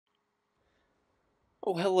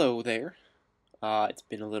Oh, hello there. It's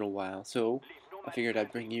been a little while, so I figured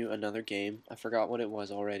I'd bring you another game. I forgot what it was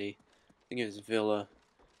already. I think it was Villa.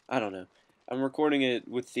 I don't know. I'm recording it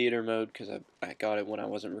with theater mode because I got it when I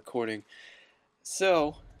wasn't recording.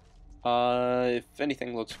 So, if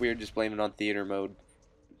anything looks weird, just blame it on theater mode.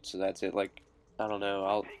 So that's it. Like, I don't know.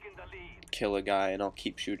 I'll kill a guy and I'll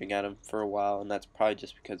keep shooting at him for a while, and that's probably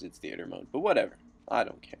just because it's theater mode. But whatever. I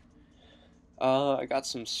don't care. I got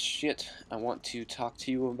some shit I want to talk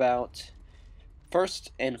to you about.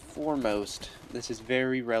 First and foremost, this is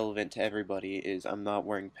very relevant to everybody, is I'm not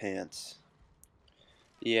wearing pants.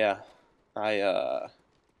 Yeah, I, uh,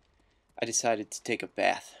 I decided to take a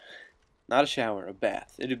bath. Not a shower, a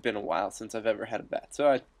bath. It had been a while since I've ever had a bath, so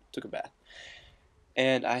I took a bath.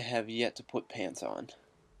 And I have yet to put pants on.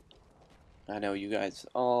 I know you guys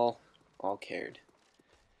all cared.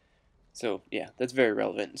 So, yeah, that's very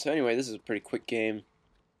relevant. So anyway, this is a pretty quick game.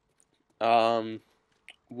 Um,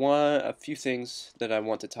 a few things that I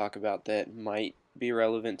want to talk about that might be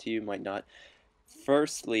relevant to you, might not.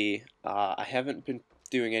 Firstly, I haven't been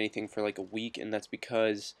doing anything for like a week, and that's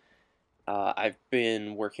because I've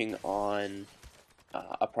been working on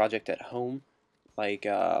a project at home. Like,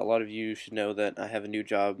 a lot of you should know that I have a new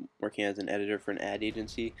job working as an editor for an ad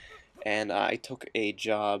agency, and I took a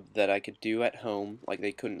job that I could do at home. Like,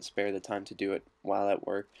 they couldn't spare the time to do it while at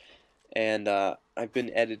work, and I've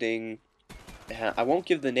been editing. I won't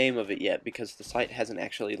give the name of it yet because the site hasn't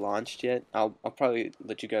actually launched yet. I'll probably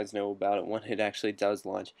let you guys know about it when it actually does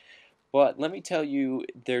launch. But let me tell you,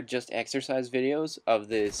 they're just exercise videos of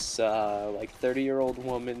this like 30-year-old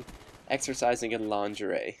woman exercising in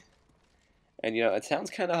lingerie. And you know, it sounds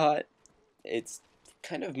kind of hot. It's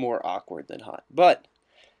kind of more awkward than hot. But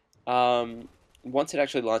um, once it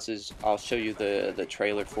actually launches, I'll show you the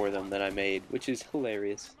trailer for them that I made, which is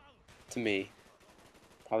hilarious to me.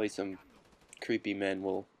 Probably some creepy men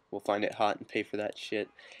will find it hot and pay for that shit.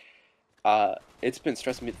 It's been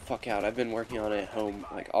stressing me the fuck out. I've been working on it at home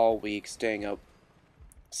like all week, staying up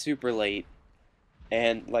super late,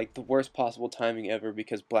 and like the worst possible timing ever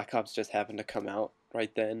because Black Ops just happened to come out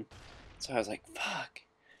right then. So I was like, fuck,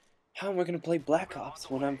 how am I gonna play Black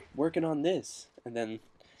Ops when I'm working on this? And then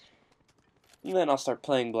I'll start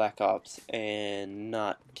playing Black Ops and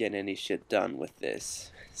not get any shit done with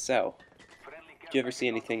this. So, if you ever see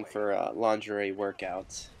anything for lingerie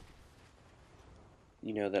workouts,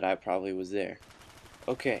 you know that I probably was there.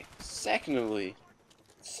 Okay, secondly,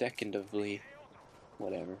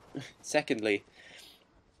 whatever. Secondly,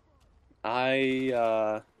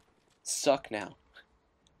 I suck now.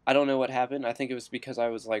 I don't know what happened. I think it was because I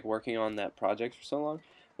was like working on that project for so long.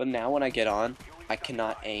 But now when I get on, I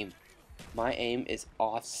cannot aim. My aim is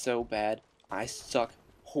off so bad. I suck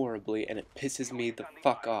horribly and it pisses me the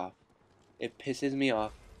fuck off. It pisses me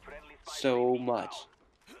off so much.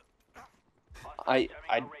 I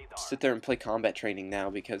sit there and play combat training now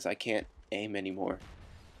because I can't aim anymore.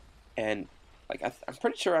 And like I'm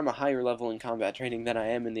pretty sure I'm a higher level in combat training than I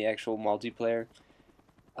am in the actual multiplayer.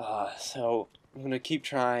 So I'm gonna keep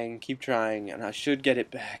trying, and I should get it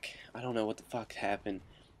back. I don't know what the fuck happened.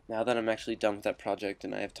 Now that I'm actually done with that project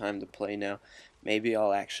and I have time to play now, maybe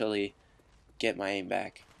I'll actually get my aim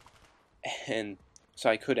back. And so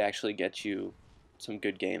I could actually get you some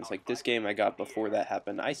good games. Like this game I got before that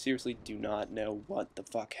happened. I seriously do not know what the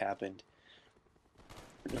fuck happened.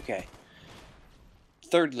 Okay.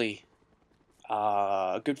 Thirdly,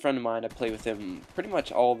 a good friend of mine, I play with him pretty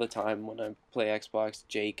much all the time when I play Xbox.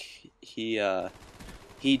 Jake, he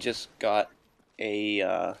just got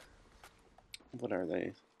a what are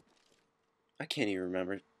they? I can't even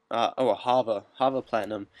remember. A Hava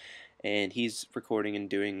Platinum, and he's recording and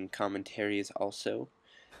doing commentaries also.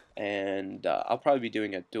 And I'll probably be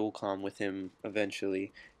doing a dual com with him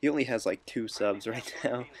eventually. He only has like 2 subs right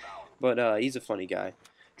now, but he's a funny guy.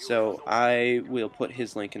 So I will put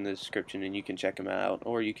his link in the description and you can check him out,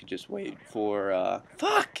 or you could just wait for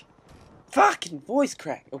fucking voice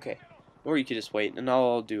crack. Okay, or you could just wait and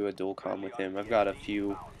I'll do a dual com with him. I've got a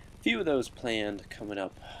few of those planned coming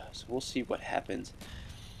up, so we'll see what happens.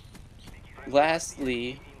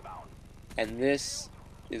 Lastly, and this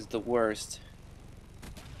is the worst,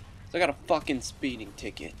 so I got a fucking speeding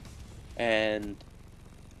ticket, and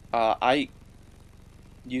I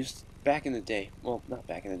used back in the day, well, not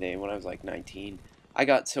back in the day, when I was like 19, I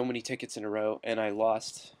got so many tickets in a row, and I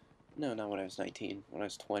lost, no, not when I was 19, when I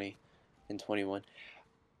was 20 and 21.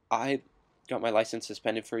 I got my license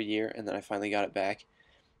suspended for a year, and then I finally got it back,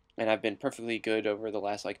 and I've been perfectly good over the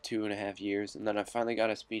last like 2.5 years, and then I finally got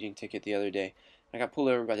a speeding ticket the other day. I got pulled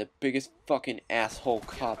over by the biggest fucking asshole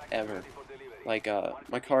cop ever. Like,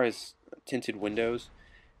 my car has tinted windows,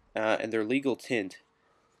 and they're legal tint,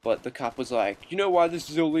 But the cop was like, you know why this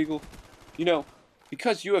is illegal? You know,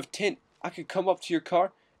 because you have tint, I could come up to your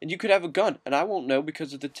car and you could have a gun and I won't know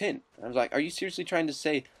because of the tint. And I was like, are you seriously trying to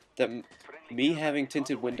say that me having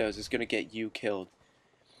tinted windows is going to get you killed?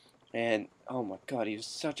 And oh my god, he was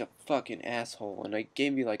such a fucking asshole, and I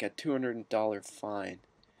gave me like a $200 fine.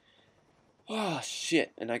 Oh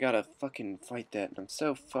shit, and I gotta fucking fight that, and I'm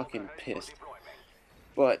so fucking pissed.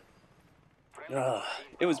 But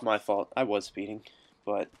it was my fault. I was speeding,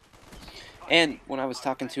 but and when I was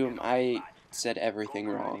talking to him, I said everything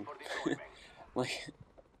wrong. Like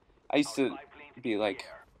I used to be like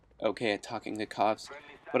okay at talking to cops,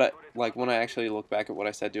 but like when I actually look back at what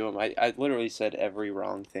I said to him, I literally said every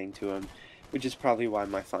wrong thing to him, which is probably why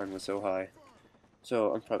my fine was so high.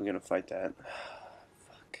 So I'm probably gonna fight that.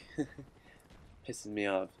 Fuck. Pisses me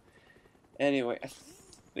off. Anyway,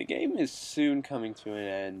 the game is soon coming to an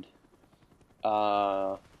end.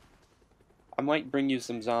 I might bring you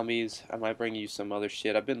some zombies. I might bring you some other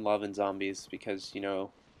shit. I've been loving zombies because, you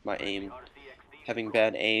know, my aim. Having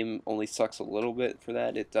bad aim only sucks a little bit for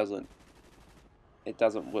that. It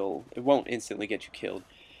won't instantly get you killed.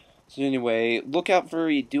 So anyway, look out for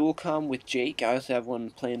a dual com with Jake. I also have one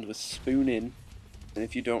planned with Spoonin. And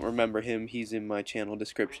if you don't remember him, he's in my channel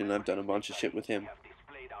description. I've done a bunch of shit with him.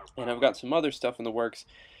 And I've got some other stuff in the works.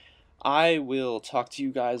 I will talk to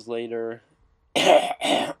you guys later.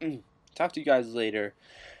 Talk to you guys later.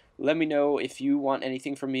 Let me know if you want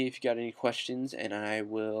anything from me, if you got any questions, and I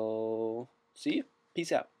will see you.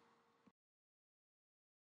 Peace out.